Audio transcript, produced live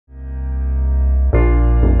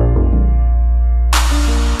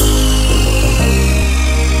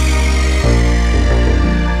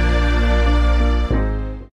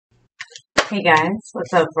Hey guys,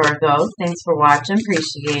 what's up Virgo? Thanks for watching,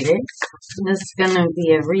 appreciate it. This is going to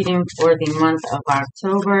be a reading for the month of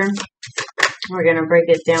October. We're going to break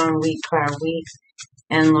it down week by week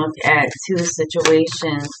and look at two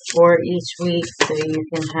situations for each week so you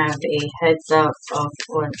can have a heads up of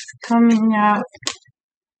what's coming up.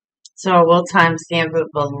 So I will timestamp it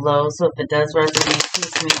below, so if it does resonate,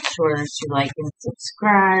 please make sure that you like and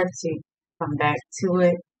subscribe so you can come back to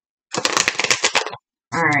it.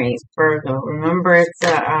 Alright, Virgo, remember it's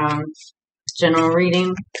a general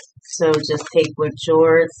reading, so just take what's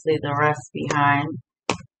yours, leave the rest behind.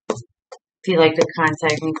 If you'd like to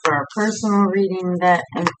contact me for a personal reading, that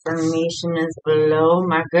information is below.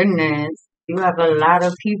 My goodness, you have a lot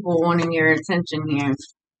of people wanting your attention here.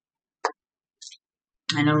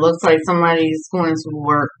 And it looks like somebody's going to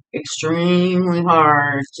work extremely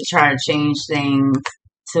hard to try to change things,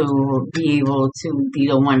 to be able to be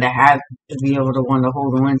the one to be able to want to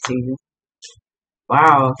hold on to you.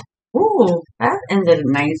 Wow. Ooh, that ended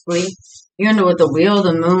nicely. You ended with the wheel,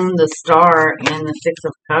 the moon, the star, and the 6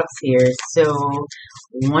 of cups here. So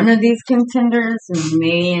one of these contenders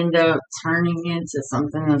may end up turning into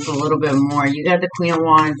something that's a little bit more. You got the Queen of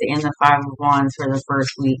Wands and the 5 of Wands for the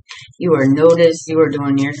first week. You are noticed. You are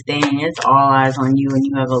doing your thing. It's all eyes on you, and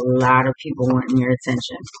you have a lot of people wanting your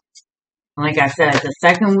attention. Like I said, the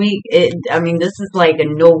second week, this is like a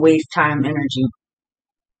no waste time energy.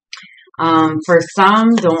 For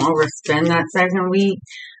some, don't overspend that second week,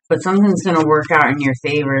 but something's going to work out in your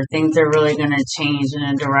favor. Things are really going to change in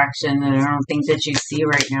a direction that I don't think that you see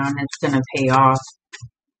right now, and it's going to pay off.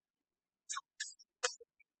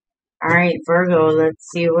 Alright, Virgo, let's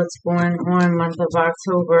see what's going on month of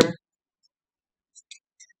October.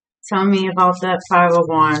 Tell me about that 5 of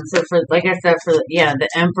Wands. So for, like I said, the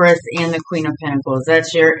Empress and the Queen of Pentacles,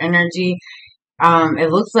 that's your energy. It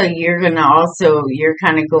looks like you're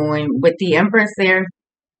kind of going with the Empress there.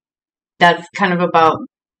 That's kind of about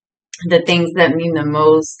the things that mean the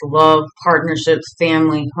most: love, partnerships,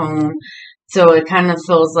 family, home. So it kind of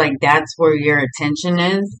feels like that's where your attention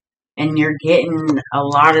is, and you're getting a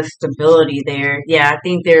lot of stability there. Yeah, I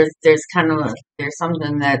think there's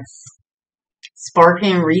something that's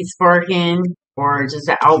sparking, re-sparking, or just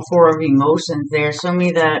an outpour of emotions there. Show me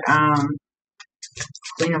that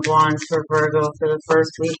Queen of Wands for Virgo for the first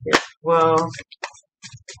week as well.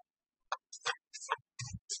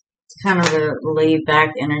 Kind of a laid-back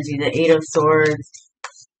energy. The 8 of Swords.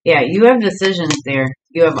 Yeah, you have decisions there.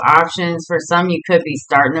 You have options. For some, you could be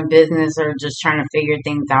starting a business or just trying to figure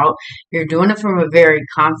things out. You're doing it from a very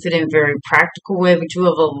confident, very practical way, but you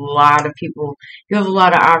have a lot of people. You have a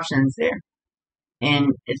lot of options there. And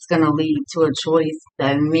it's going to lead to a choice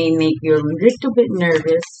that may make you a little bit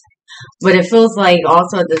nervous. But it feels like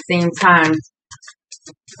also at the same time,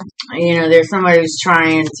 there's somebody who's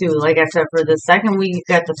trying to, like I said, for the second week, you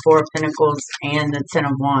got the 4 of Pentacles and the 10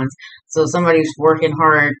 of Wands. So somebody's working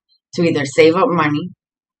hard to either save up money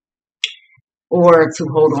or to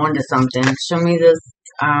hold on to something. Show me this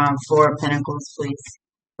 4 of Pentacles, please,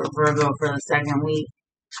 for Virgo for the second week.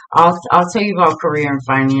 I'll tell you about career and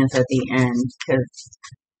finance at the end, because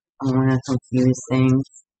I don't want to confuse things.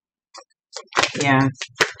 Yeah.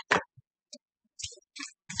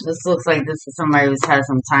 This looks like this is somebody who's had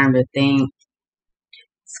some time to think.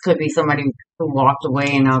 This could be somebody who walked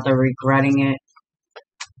away and now they're regretting it.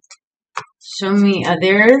 Show me,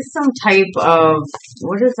 there is some type of,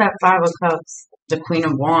 what is that 5 of Cups? The Queen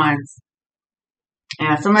of Wands.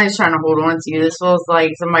 Yeah, somebody's trying to hold on to you. This feels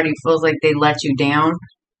like somebody feels like they let you down.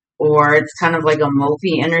 Or it's kind of like a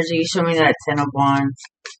mopey energy. Show me that 10 of Wands.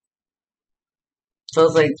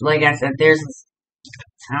 Feels like I said, I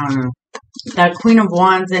don't know. That Queen of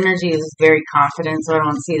Wands energy is very confident, so I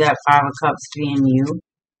don't see that 5 of Cups being you.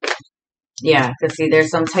 Yeah, because see,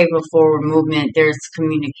 there's some type of forward movement. There's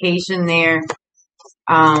communication there.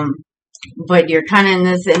 But you're kind of in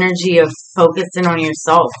this energy of focusing on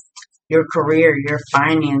yourself, your career, your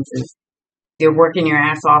finances. You're working your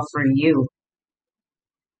ass off for you.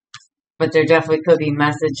 But there definitely could be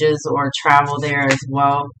messages or travel there as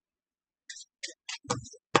well.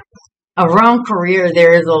 Around career,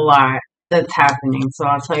 there is a lot that's happening. So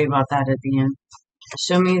I'll tell you about that at the end.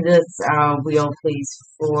 Show me this wheel, please,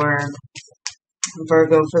 for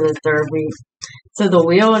Virgo for the third week. So the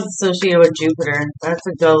wheel is associated with Jupiter. That's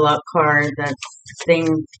a good luck card. That's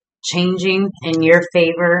things changing in your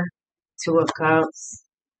favor. 2 of Cups.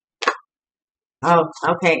 Oh,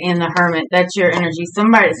 okay, and the Hermit, that's your energy.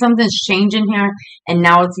 Something's changing here, and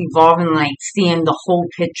now it's evolving, like seeing the whole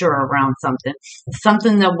picture around something.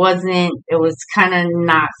 Something that it was kind of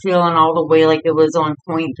not feeling all the way like it was on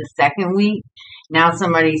point the second week. Now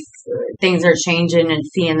things are changing and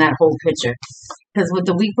seeing that whole picture. Because with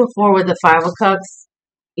the week before with the Five of Cups,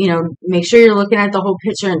 make sure you're looking at the whole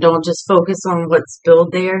picture and don't just focus on what's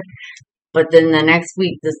spilled there. But then the next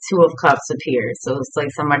week, the Two of Cups appears. So it's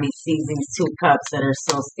like somebody sees these two cups that are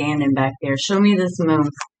still standing back there. Show me this moon.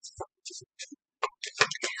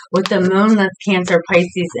 With the moon, that's Cancer,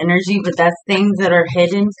 Pisces energy, but that's things that are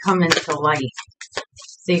hidden come into light.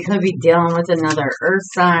 So you could be dealing with another earth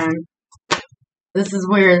sign. This is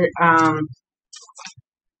where,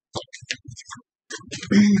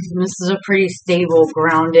 this is a pretty stable,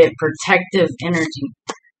 grounded, protective energy.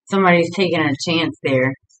 Somebody's taking a chance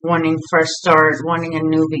there. Wanting fresh start, wanting a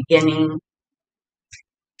new beginning,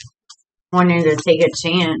 wanting to take a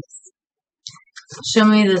chance. Show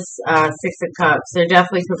me this Six of Cups. There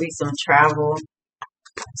definitely could be some travel.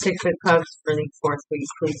 Six of Cups for the fourth week,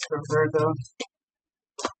 please, for Virgo.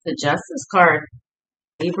 The Justice card.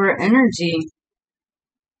 Libra energy.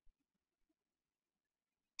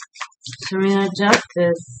 Show me the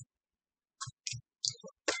Justice.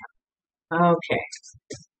 Okay.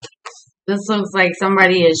 This looks like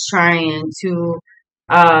somebody is trying to,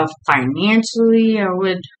 financially,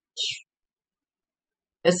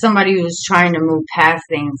 it's somebody who's trying to move past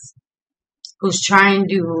things, who's trying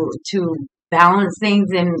to balance things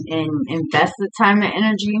and invest the time and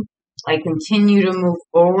energy, like continue to move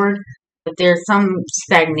forward, but there's some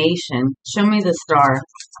stagnation. Show me the Star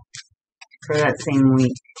for that same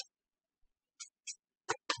week.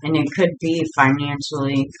 And it could be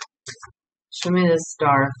financially. Show me the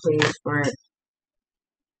Star, please, for it.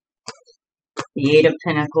 The Eight of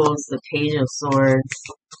Pentacles, the Page of Swords.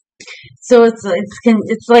 So it's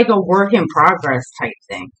like a work in progress type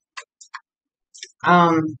thing.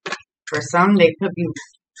 For some,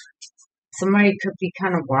 somebody could be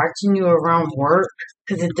kind of watching you around work,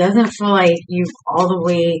 because it doesn't feel like you all the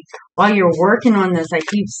way while you're working on this. I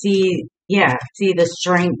keep see the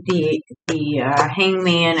Strength, the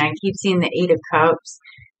Hangman. I keep seeing the Eight of Cups.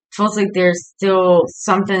 It feels like there's still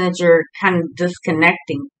something that you're kind of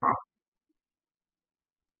disconnecting from.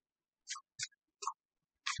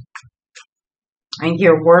 I think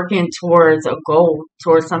you're working towards a goal,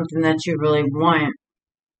 towards something that you really want,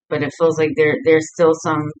 but it feels like there's still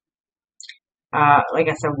some, like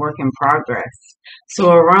I said, work in progress.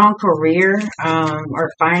 So around career or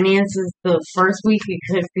finances, the first week you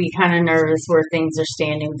could be kind of nervous where things are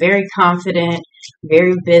standing. Very confident,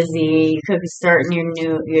 very busy. You could be starting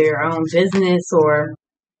your own business or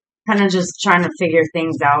kind of just trying to figure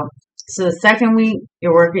things out. So the second week,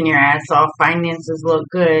 you're working your ass off. Finances look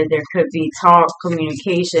good. There could be talk,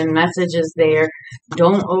 communication, messages there.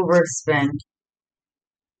 Don't overspend.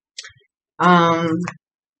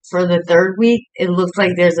 For the third week, it looks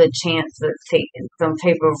like there's a chance of taking some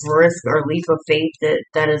type of risk or leap of faith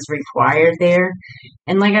that is required there.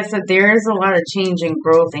 And like I said, there is a lot of change and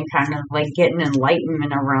growth and kind of like getting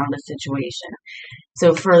enlightenment around a situation.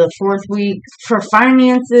 So for the fourth week, for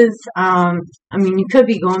finances, you could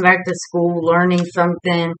be going back to school, learning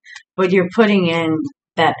something, but you're putting in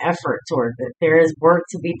that effort towards it. There is work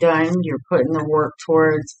to be done. You're putting the work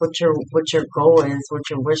towards what your goal is, what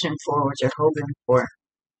you're wishing for, what you're hoping for.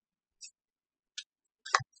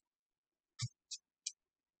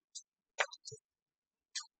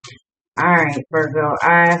 Alright, Virgo,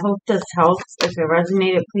 I hope this helps. If it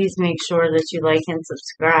resonated, please make sure that you like and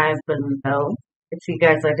subscribe below. If you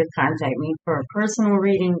guys like to contact me for a personal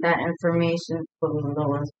reading, that information is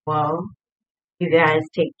below as well. You guys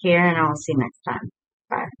take care, and I'll see you next time.